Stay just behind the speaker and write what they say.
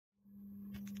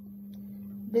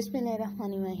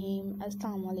Bismillahirrahmanirrahim.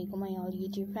 Assalamualaikum my all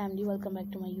YouTube family. Welcome back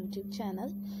to my YouTube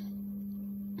channel.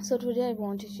 So today I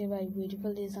want to share very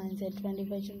beautiful designs at 20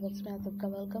 fashion books में आप सबका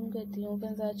welcome करती हूँ।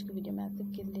 Friends आज की video में आप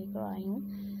सबके लिए लेकर आई हूँ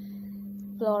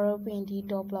floral printed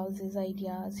top blouses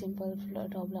idea, simple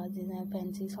top blouses and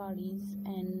fancy sarees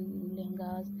and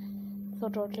lehengas.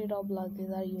 So totally top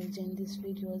blouses are used in these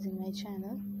videos in my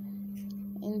channel.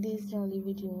 In these only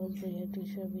videos we have to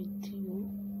share with you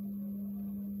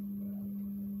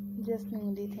just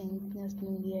newly things, just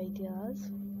newly ideas.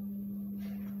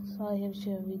 So I have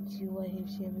shared with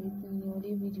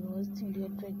newly videos, newly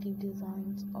attractive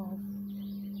designs of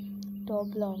top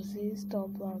blouses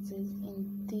in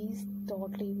these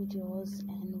totally videos,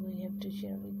 and we have to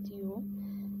share with you.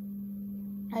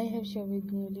 I have shared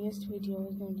with newest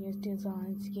videos, newest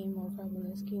designs, came more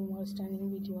fabulous, came more stunning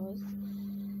videos.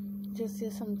 Just say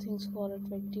some things for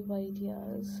attractive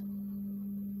ideas,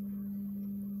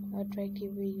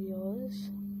 attractive videos.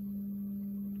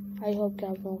 I hope कि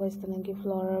आप लोगों को इस तरह की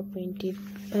floral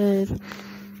printed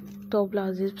top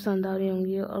blouses पसंद आ रही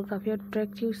होंगी और काफ़ी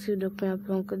अट्रैक्टिव सी लुक में आप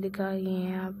लोगों को दिखाई गई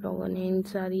हैं। आप लोगों ने इन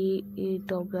सारी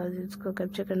टॉप ब्लाउजेज को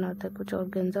कैप्चर करना होता है। कुछ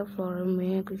ऑर्गेन्जा फ्लोरल में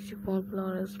है, कुछ शिफॉन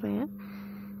फ्लोरल्स में है,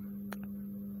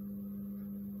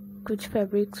 कुछ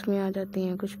फैब्रिक्स में आ जाती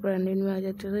हैं, कुछ ब्रांडेड में आ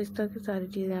जाती है। तो इस तरह की सारी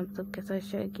चीज़ें आप सबके साथ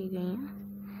शेयर की गई हैं।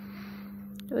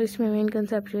 तो इसमें मेन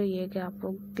कंसेप्ट यही है कि आप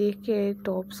लोग देख के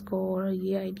टॉप्स को और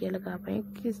ये आइडिया लगा पाएँ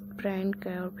किस ब्रांड का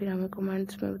है, और फिर हमें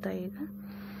कमेंट्स में बताइएगा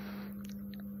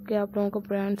कि आप लोगों को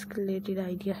ब्रांड्स के रिलेटेड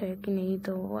आइडिया है कि नहीं।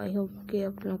 तो आई होप कि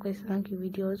आप लोगों को इस तरह की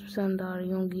वीडियोस पसंद आ रही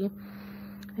होंगी,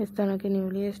 इस तरह के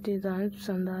न्यूलीस्ट डिज़ाइन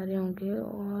पसंद आ रहे होंगे।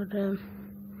 और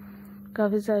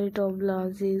काफ़ी सारी top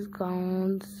blouses,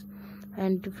 gowns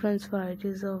and different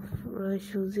varieties of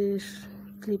shoes,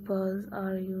 slippers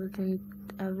are used in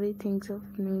everything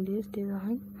of newest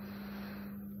design,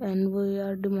 and we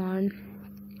are demand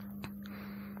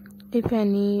if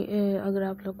any अगर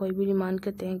आप लोग कोई भी डिमांड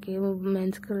करते हैं कि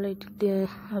मेंस के रिलेटेड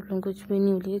आप लोग कुछ भी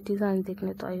न्यूलीस्ट डिज़ाइन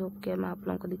देखने, तो आई होप कि मैं आप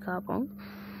लोगों को दिखा पाऊँ।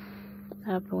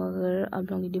 आप लोग अगर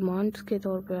आप लोगों की डिमांड्स के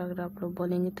तौर पे अगर आप लोग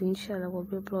बोलेंगे तो इंशाल्लाह वो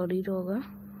भी अपलोडेड होगा।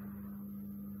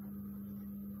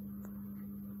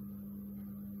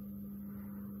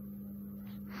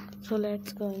 So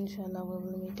let's go, inshallah we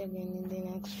will meet again in the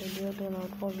next video. Do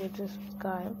not forget to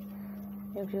subscribe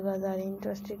if you guys are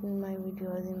interested in my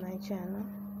videos in my channel.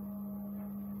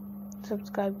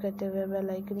 Subscribe करते हुए बेल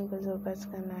आइकन को जरूर press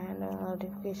करना है,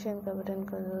 notification का button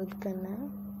को जरूर करना है।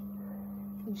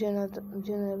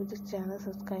 जिन्होंने अभी तक चैनल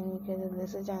सब्सक्राइब नहीं किया जल्दी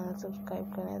से चैनल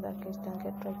सब्सक्राइब करें ताकि इस तरह के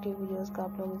अट्रैक्टिव वीडियोस का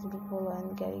आप लोग इजीली फॉलो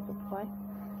एंड कैरी कर पाए।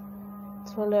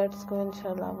 So let's go,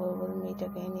 inshallah we will meet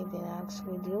again in the next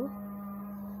video.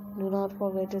 Do not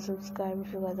forget to subscribe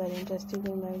if you guys are interested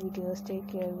in my videos.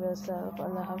 Take care of yourself.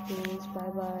 Allah Hafiz.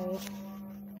 Bye bye.